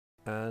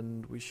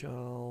and we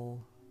shall...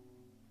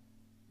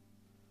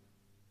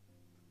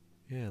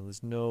 Yeah,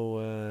 there's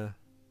no...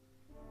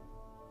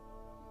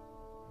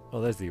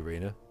 Oh, there's the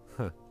arena.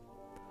 Huh.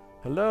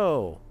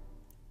 Hello!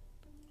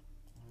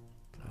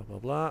 Blah, blah,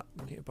 blah.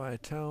 Nearby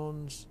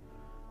towns.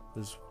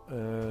 There's...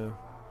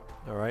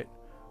 Alright.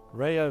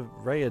 Rev...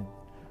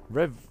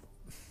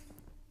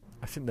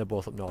 I think they're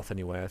both up north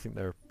anyway. I think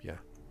they're, yeah,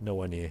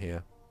 nowhere near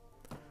here.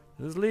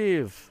 Let's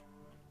leave!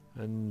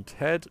 And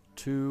head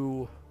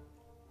to...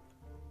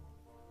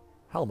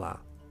 Helmar.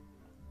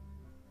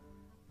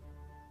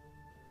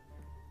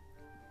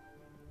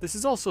 This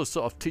is also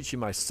sort of teaching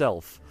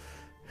myself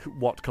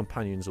what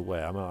companions are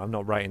where. I'm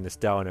not writing this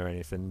down or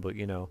anything, but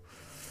you know.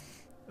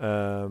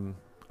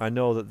 I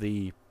know that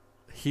the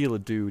healer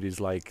dude is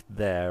like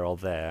there or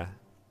there.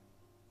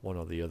 One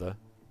or the other.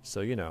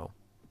 So, you know.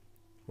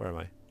 Where am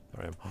I?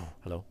 There I am. Oh,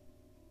 hello.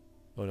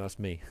 Oh, that's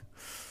me.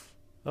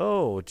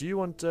 Oh, do you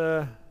want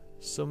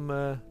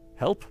some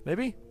help,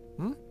 maybe?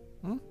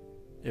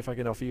 If I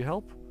can offer you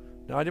help?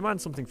 No, I demand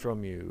something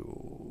from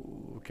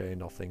you. Okay,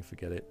 nothing.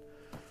 Forget it.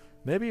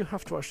 Maybe you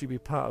have to actually be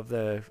part of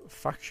their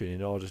faction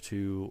in order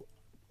to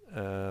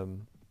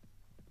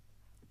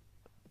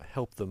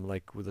help them,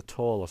 like with a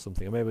toll or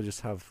something. Or maybe just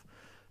have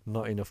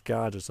not enough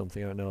guards or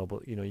something. I don't know,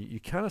 but you know,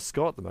 you can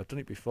escort them. I've done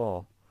it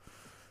before.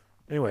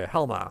 Anyway,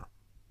 Helmar.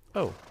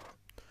 Oh.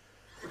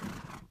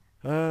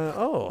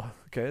 Oh,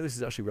 okay, this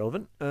is actually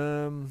relevant.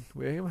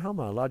 We're here in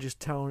Helmar, largest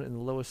town in the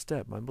lower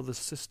steppe. My mother's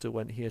sister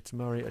went here to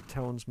marry a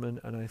townsman,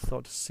 and I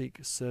thought to seek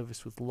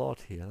service with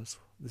Lord here.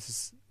 This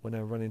is when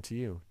I run into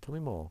you. Tell me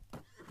more.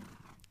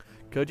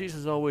 Khajiit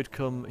has always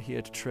come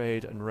here to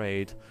trade and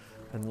raid,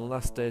 and in the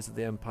last days of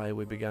the Empire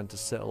we began to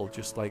settle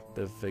just like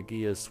the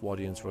Vegias,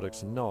 Swadians,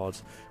 Rodaks and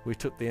Nords. We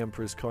took the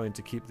Emperor's coin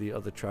to keep the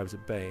other tribes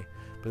at bay.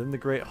 But then the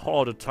Great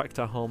Horde attacked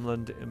our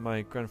homeland in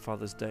my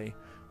grandfather's day.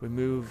 We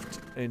moved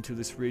into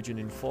this region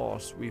in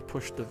force. We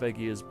pushed the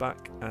Vegias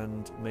back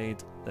and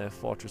made their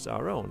fortress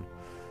our own.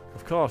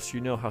 Of course,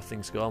 you know how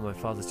things go. My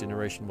father's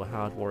generation were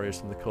hard warriors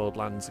from the cold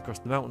lands across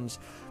the mountains,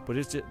 but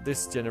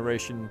this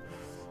generation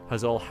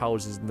has all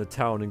houses in the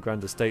town and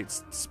grand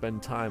estates,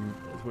 spend time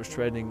as much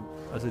training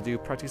as they do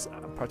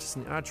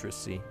practicing archery,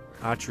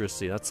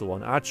 that's the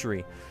one,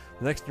 archery.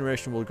 The next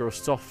generation will grow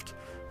soft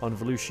on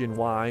Volusian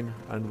wine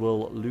and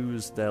will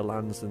lose their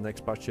lands the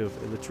next batch of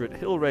illiterate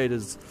hill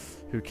raiders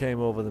who came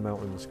over the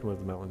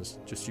mountains.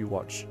 Just you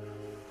watch.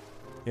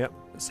 Yep,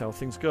 that's how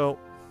things go.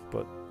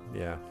 But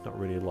yeah, not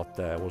really a lot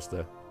there, was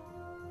there?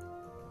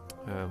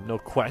 No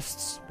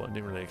quests, but I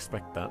didn't really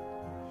expect that.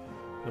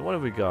 And what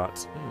have we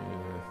got?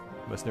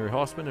 Mercenary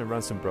horsemen and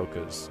ransom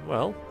brokers.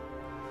 Well,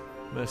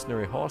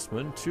 mercenary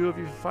horsemen, 2 of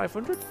you for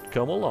 500?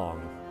 Come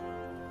along.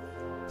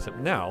 Except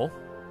now,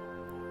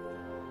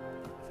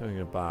 I think I'm going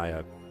to buy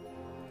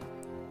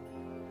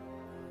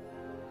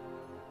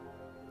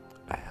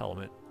a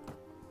helmet.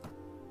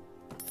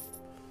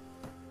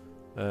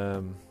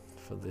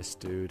 For this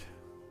dude.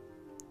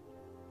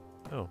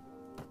 Oh.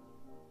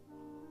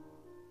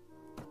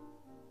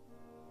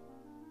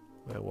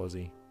 Where was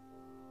he?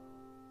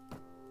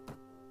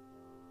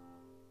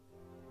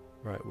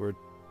 Right, we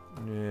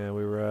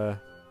were,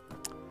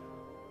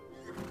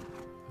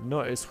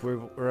 notice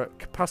we're at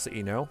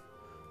capacity now.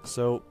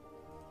 So,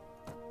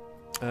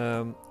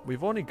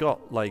 we've only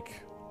got,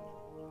 like,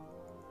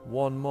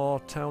 one more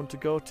town to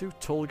go to,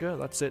 Tulga,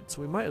 that's it.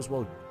 So we might as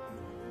well,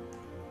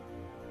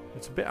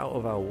 it's a bit out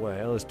of our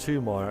way. Oh, there's 2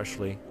 more,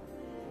 actually.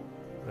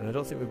 And I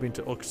don't think we've been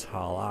to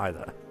Uxkhal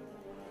either.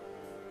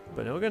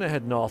 But now we're going to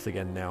head north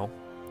again now.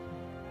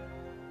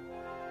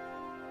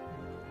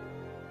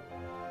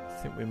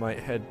 I think we might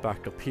head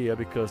back up here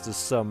because there's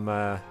some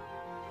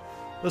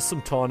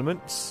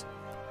tournaments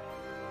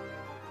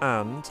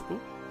and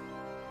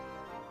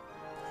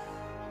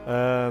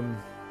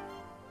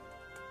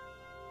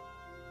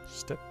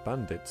Steppe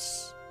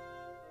bandits.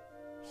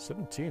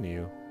 17 of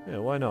you. Yeah,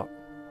 why not?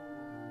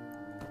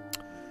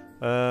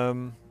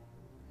 Oh,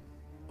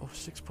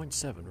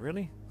 6.7,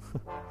 really?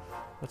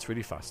 That's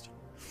really fast.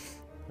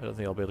 I don't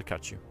think I'll be able to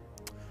catch you.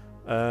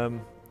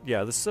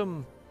 Yeah, there's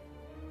some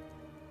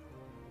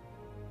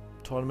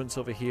tournaments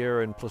over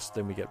here, and plus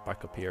then we get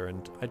back up here,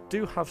 and I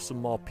do have some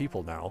more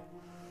people now.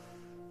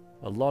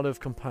 A lot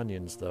of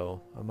companions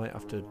though. I might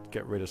have to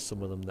get rid of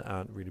some of them that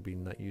aren't really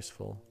being that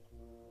useful.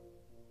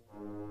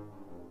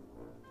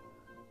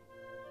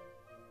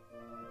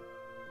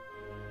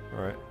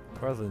 Alright,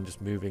 rather than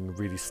just moving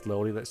really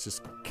slowly, let's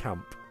just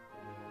camp.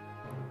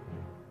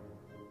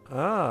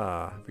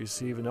 Ah,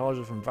 receive an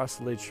order from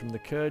vassalage from the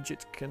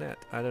Khajiit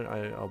Khanet.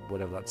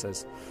 Whatever that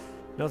says.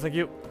 No, thank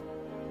you.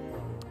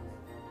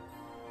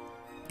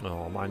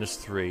 Oh,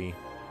 -3.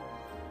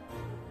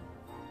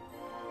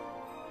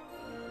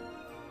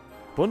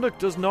 Bunduk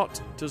does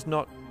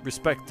not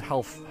respect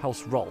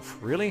House Rolf.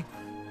 Really?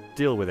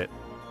 Deal with it,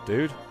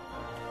 dude.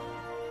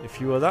 If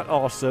you were that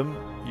awesome,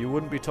 you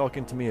wouldn't be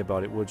talking to me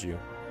about it, would you?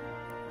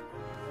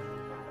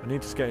 I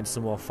need to get into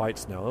some more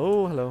fights now.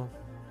 Oh, hello.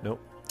 Nope.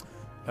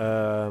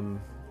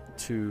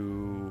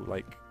 To,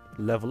 like,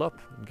 level up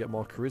and get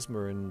more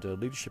charisma and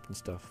leadership and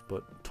stuff.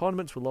 But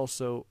tournaments will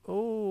also...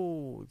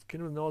 Oh,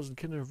 Kingdom of the Nords and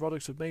Kingdom of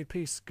Rodix have made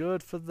peace.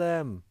 Good for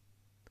them.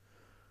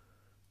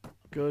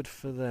 Good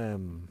for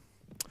them.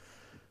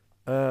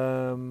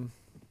 No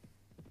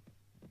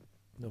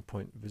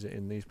point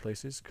visiting these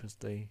places because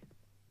I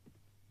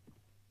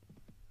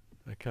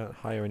can't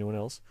hire anyone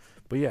else.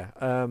 But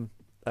yeah,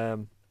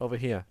 over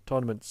here,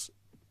 tournaments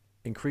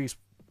increase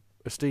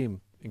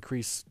esteem,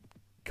 increase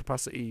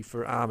capacity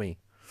for army.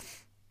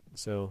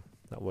 So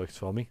that works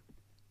for me.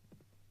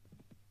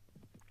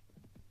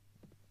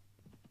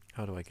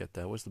 How do I get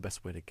there? What's the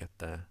best way to get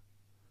there?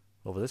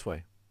 Over this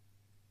way.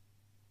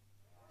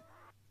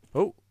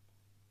 Oh!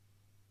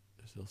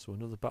 There's also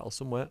another battle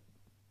somewhere.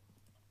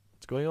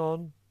 What's going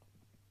on?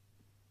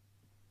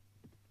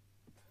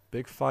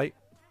 Big fight.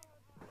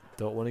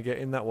 Don't want to get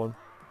in that one.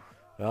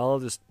 Well, I'll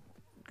just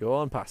go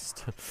on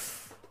past.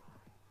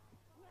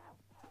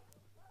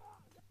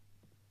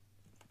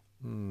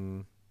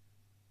 I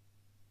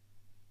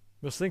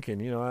was thinking,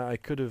 you know, I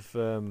could have...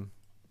 Oh,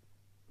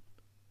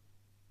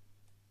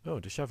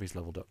 Deshavi's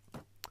leveled up.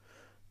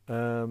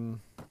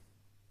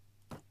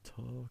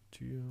 Talk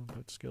to you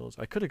about skills.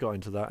 I could have got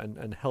into that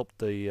and helped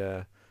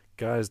the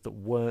guys that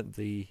weren't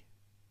the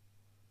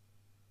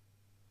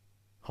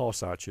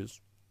horse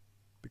archers,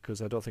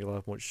 because I don't think I'll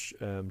have much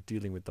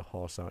dealing with the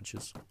horse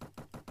archers.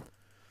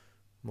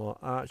 More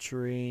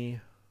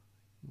archery,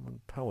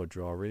 power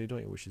draw, really,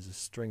 don't you? Which is a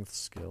strength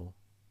skill,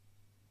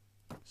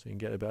 so you can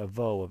get a bit of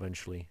voe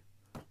eventually.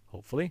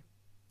 Hopefully.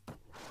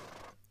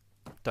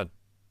 Done.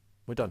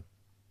 We're done.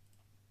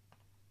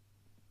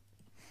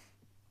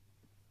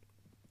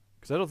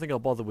 Because I don't think I'll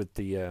bother with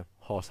the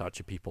horse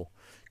archer people,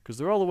 because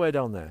they're all the way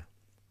down there.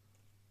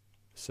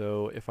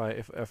 So if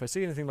I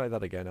see anything like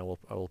that again, I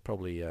will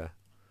probably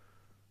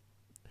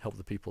help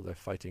the people they're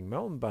fighting.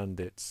 Mountain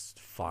bandits,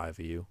 5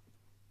 of you.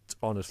 It's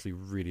honestly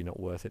really not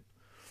worth it.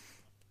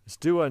 Let's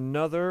do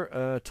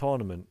another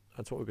tournament.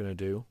 That's what we're going to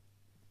do.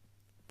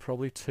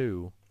 Probably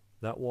 2.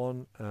 That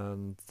one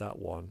and that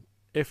one.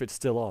 If it's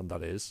still on,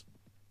 that is.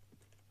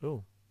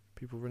 Oh,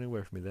 people running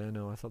away from me there.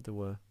 No, I thought they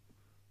were.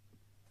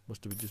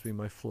 Must have just been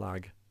my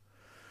flag.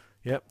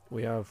 Yep,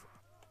 we have...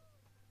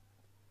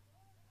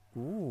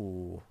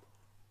 Ooh.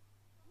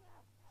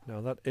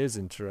 Now that is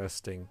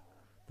interesting.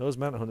 Those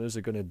Mountain Hunters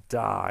are going to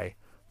die.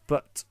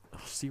 But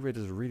Sea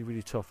Raiders are really,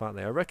 really tough, aren't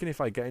they? I reckon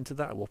if I get into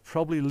that, we'll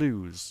probably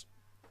lose.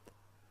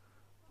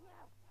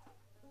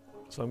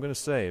 So I'm going to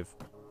save.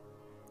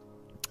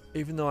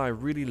 Even though I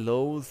really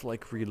loathe,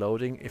 like,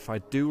 reloading, if I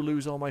do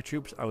lose all my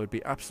troops, I would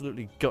be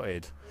absolutely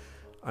gutted.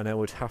 And I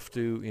would have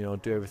to, you know,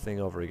 do everything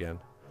over again.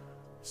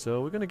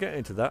 So we're going to get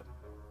into that.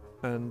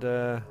 And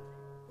it's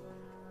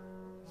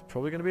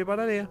probably going to be a bad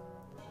idea.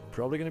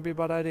 Probably going to be a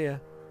bad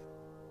idea.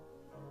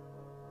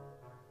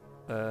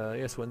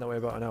 Yes, went that way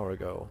about an hour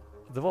ago.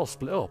 They've all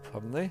split up,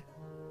 haven't they?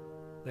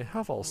 They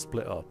have all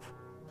split up.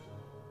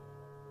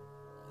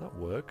 That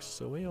works.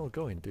 So where are you all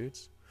going,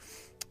 dudes?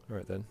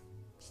 Alright then.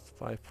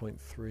 5.3,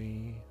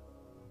 5.7,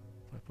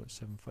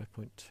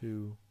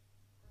 5.2.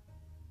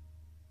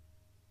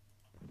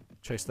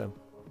 Chase them.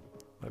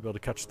 Might be able to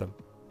catch them.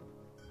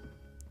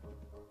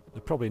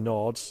 They're probably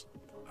Nords.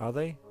 Are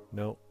they?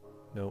 No.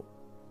 No.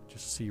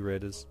 Just Sea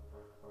Raiders.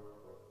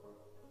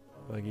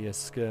 Maggia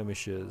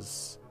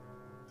skirmishers.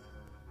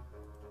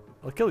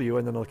 I'll kill you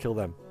and then I'll kill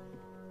them.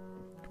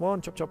 Come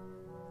on, chop chop.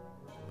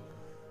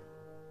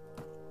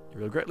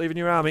 You regret leaving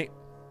your army.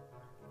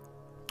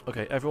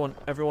 Okay, everyone,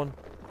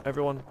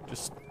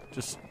 just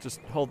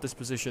hold this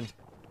position.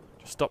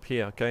 Just stop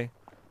here, okay?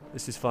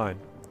 This is fine.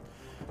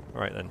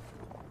 Alright then.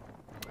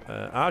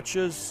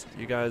 Archers,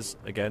 you guys,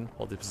 again,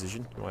 hold this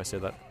position. Why I say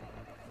that?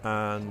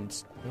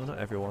 And... no, not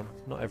everyone.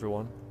 Not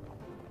everyone.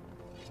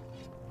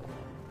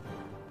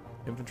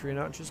 Infantry and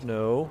archers?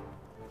 No.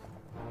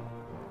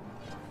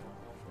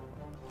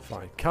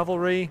 Fine.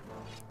 Cavalry.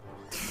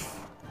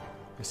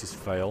 This is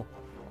fail.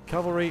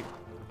 Cavalry,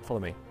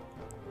 follow me.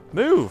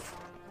 Move!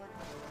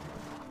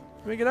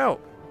 Let me get out.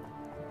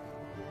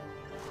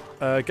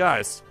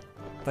 Guys.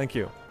 Thank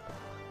you.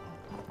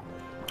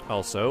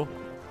 Also.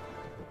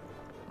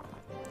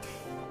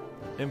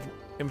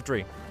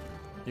 Infantry.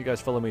 You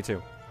guys follow me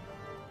too.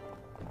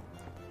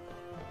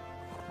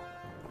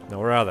 Now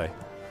where are they?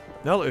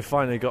 Now that we've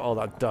finally got all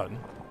that done,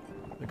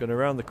 they're going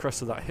around the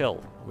crest of that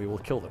hill. We will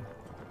kill them.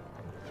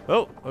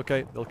 Oh,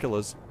 okay. They'll kill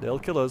us. They'll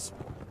kill us.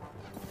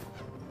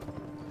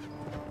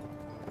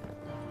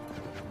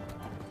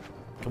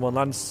 Come on,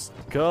 Lance.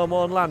 Come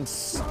on,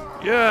 Lance.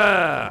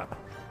 Yeah!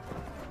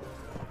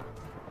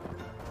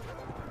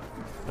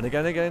 And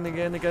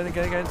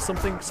again.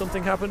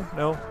 Something happened?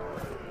 No?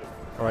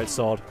 Alright,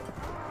 sword.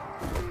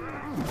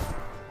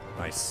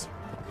 Nice.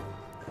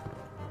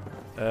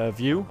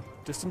 View.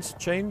 Distance.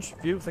 Change.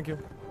 View. Thank you.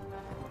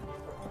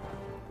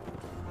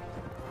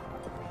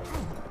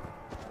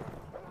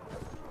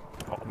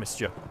 Oh, I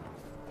missed you.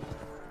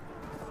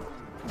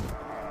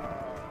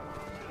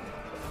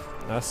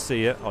 I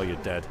see it. Oh, you're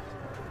dead.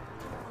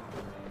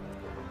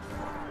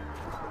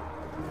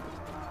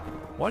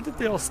 Why did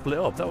they all split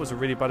up? That was a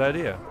really bad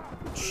idea.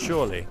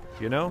 Surely,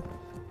 you know?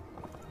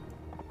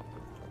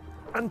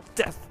 And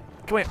death!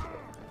 Come here!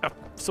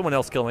 Someone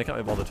else kill me, I can't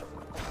be bothered.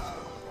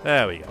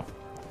 There we go.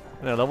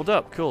 And I leveled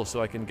up, cool,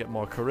 so I can get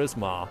more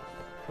charisma. Are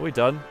we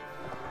done?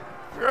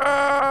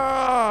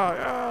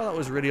 Yeah, that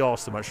was really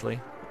awesome, actually.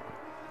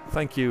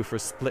 Thank you for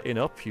splitting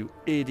up, you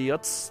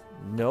idiots.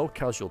 No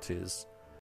casualties.